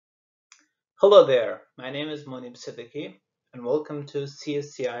Hello there, my name is Monib Siddiqui and welcome to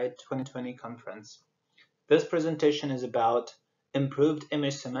CSCI 2020 conference. This presentation is about improved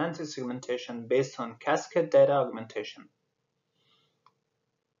image semantic segmentation based on Cascade Data Augmentation.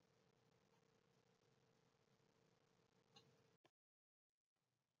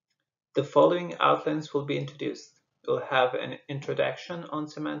 The following outlines will be introduced. We'll have an introduction on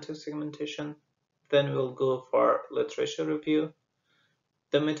semantic segmentation, then we'll go for literature review.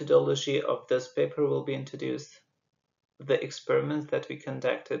 The methodology of this paper will be introduced, the experiments that we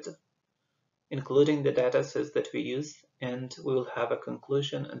conducted, including the datasets that we used, and we will have a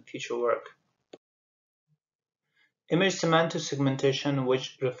conclusion and future work. Image semantic segmentation,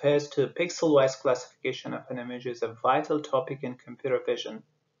 which refers to pixel-wise classification of an image, is a vital topic in computer vision.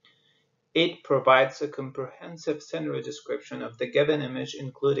 It provides a comprehensive scenario description of the given image,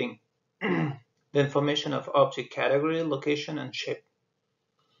 including the information of object category, location, and shape.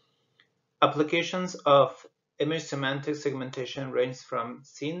 Applications of image semantic segmentation range from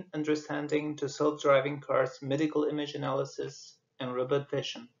scene understanding to self-driving cars, medical image analysis, and robot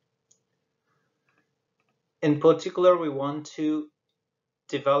vision. In particular, we want to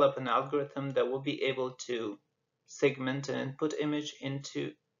develop an algorithm that will be able to segment an input image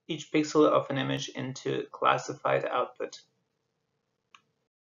into each pixel of an image into classified output.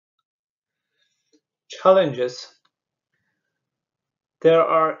 Challenges. There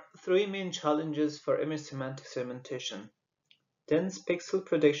are three main challenges for image semantic segmentation. Dense pixel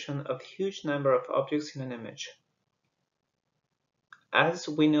prediction of huge number of objects in an image. As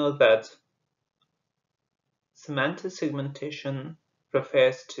we know that semantic segmentation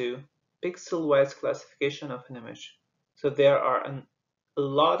refers to pixel-wise classification of an image. So there are a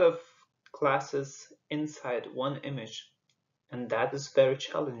lot of classes inside one image, and that is very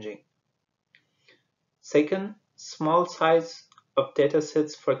challenging. Second, small size of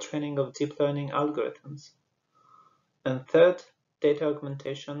datasets for training of deep learning algorithms. And third, data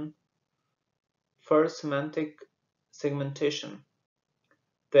augmentation for semantic segmentation.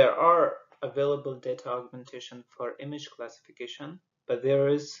 There are available data augmentation for image classification, but there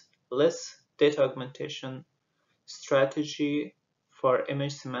is less data augmentation strategy for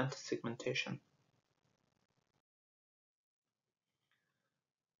image semantic segmentation.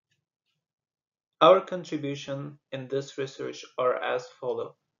 Our contribution in this research are as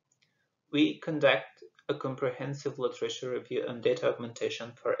follows. We conduct a comprehensive literature review on data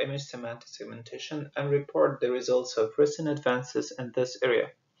augmentation for image semantic segmentation and report the results of recent advances in this area.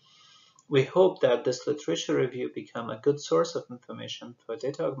 We hope that this literature review become a good source of information for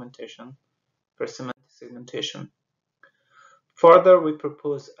data augmentation for semantic segmentation. Further, we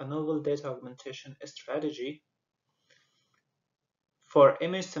propose a novel data augmentation strategy for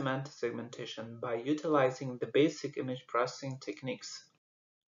image semantic segmentation by utilizing the basic image processing techniques.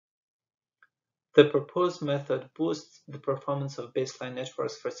 The proposed method boosts the performance of baseline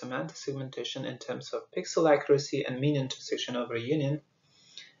networks for semantic segmentation in terms of pixel accuracy and mean intersection over union.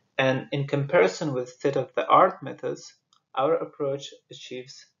 And in comparison with state-of-the-art methods, our approach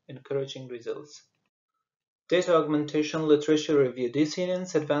achieves encouraging results. Data augmentation literature review.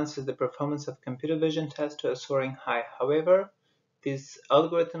 DCNNs advances the performance of computer vision tests to a soaring high. However, these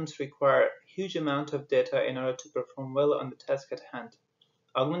algorithms require a huge amount of data in order to perform well on the task at hand.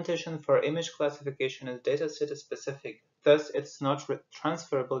 Augmentation for image classification is dataset specific, thus it's not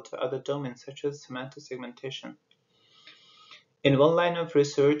transferable to other domains such as semantic segmentation. In one line of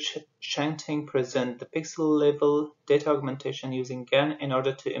research, Shangting presents the pixel-level data augmentation using GAN in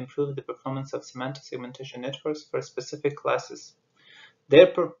order to improve the performance of semantic segmentation networks for specific classes.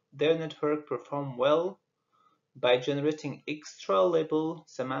 Their network performed well by generating extra-level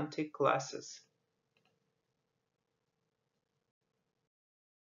semantic classes.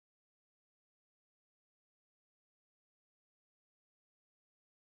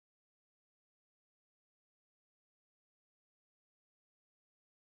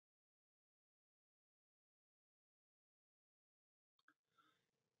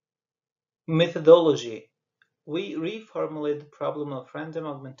 Methodology. We reformulate the problem of random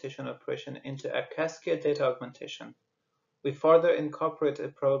augmentation operation into a cascade data augmentation. We further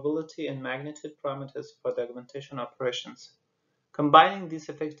incorporated probability and magnitude parameters for the augmentation operations. Combining these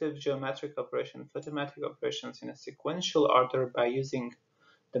effective geometric operations, photometric operations in a sequential order by using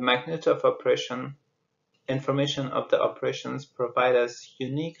the magnitude of operation, information of the operations provide us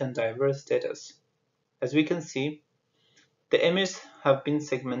unique and diverse data. As we can see, the images have been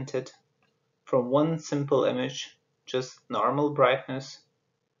segmented from one simple image, just normal brightness,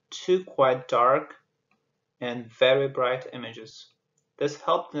 to quite dark and very bright images. This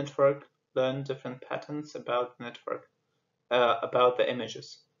helped the network learn different patterns about the network, about the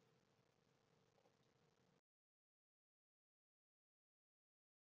images.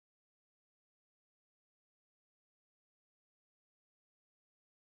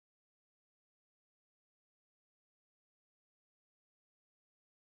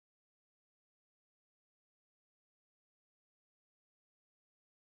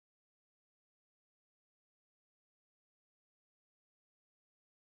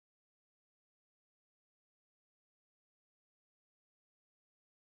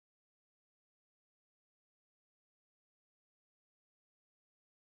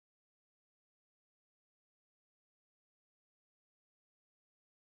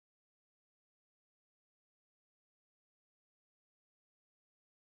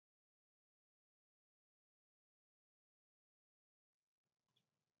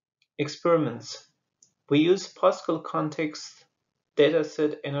 Experiments. We use Pascal context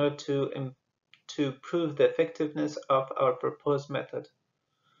dataset in order to prove the effectiveness of our proposed method.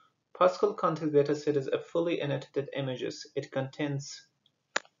 Pascal context dataset is a fully annotated images. It contains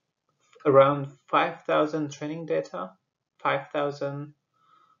around 5,000 training data, 5,000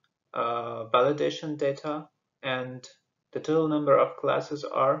 validation data, and the total number of classes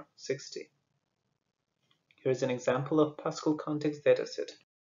are 60. Here's an example of Pascal context dataset.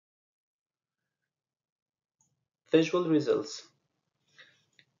 Visual results.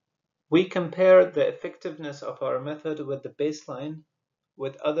 We compare the effectiveness of our method with the baseline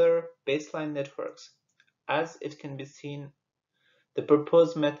with other baseline networks. As it can be seen, the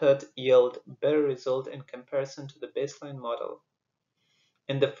proposed method yields better result in comparison to the baseline model.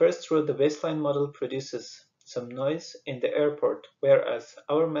 In the first row, the baseline model produces some noise in the airport, whereas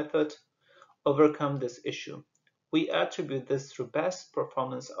our method overcomes this issue. We attribute this robust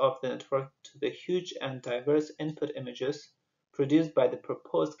performance of the network to the huge and diverse input images produced by the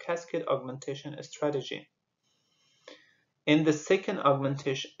proposed cascade augmentation strategy. In the second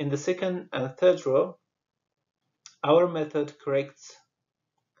and third row, our method corrects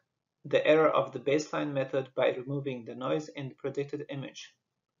the error of the baseline method by removing the noise in the predicted image.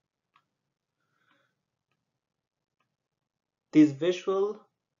 These visual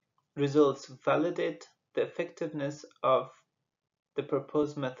results validate the effectiveness of the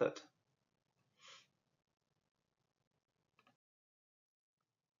proposed method.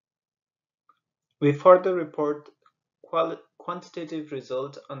 We further report quantitative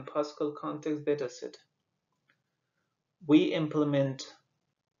results on Pascal context dataset. We implement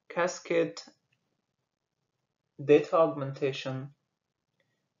Cascade Data Augmentation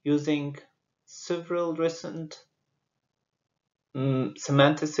using several recent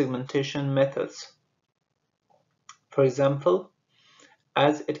semantic segmentation methods. For example,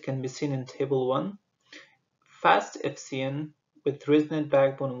 as it can be seen in Table 1, fast FCN with ResNet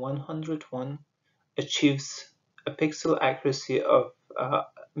backbone 101 achieves a pixel accuracy of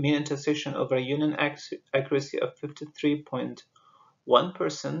mean intersection over union accuracy of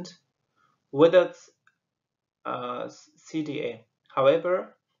 53.1% without CDA.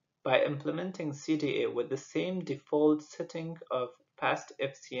 However, by implementing CDA with the same default setting of fast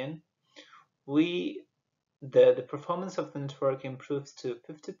FCN, the performance of the network improves to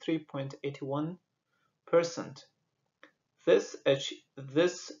 53.81%. This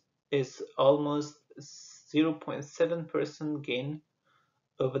is almost 0.7% gain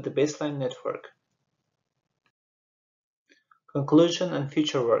over the baseline network. Conclusion and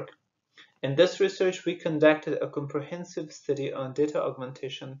future work. In this research, we conducted a comprehensive study on data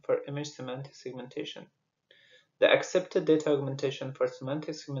augmentation for image semantic segmentation. The accepted data augmentation for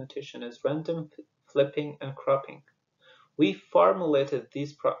semantic segmentation is random flipping and cropping. We formulated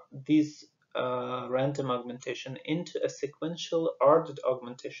these random augmentation into a sequential ordered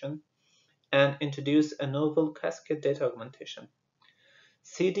augmentation and introduced a novel cascade data augmentation.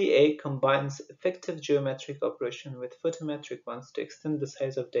 CDA combines effective geometric operation with photometric ones to extend the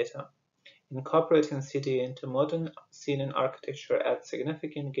size of data. Incorporating CDA into modern CNN architecture adds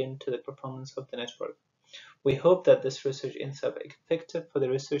significant gain to the performance of the network. We hope that this research ends up effective for the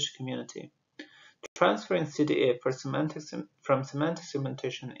research community. Transferring CDA from semantic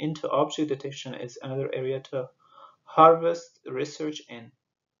segmentation into object detection is another area to harvest research in.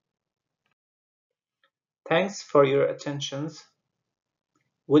 Thanks for your attention.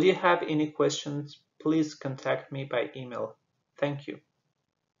 Would you have any questions, please contact me by email. Thank you.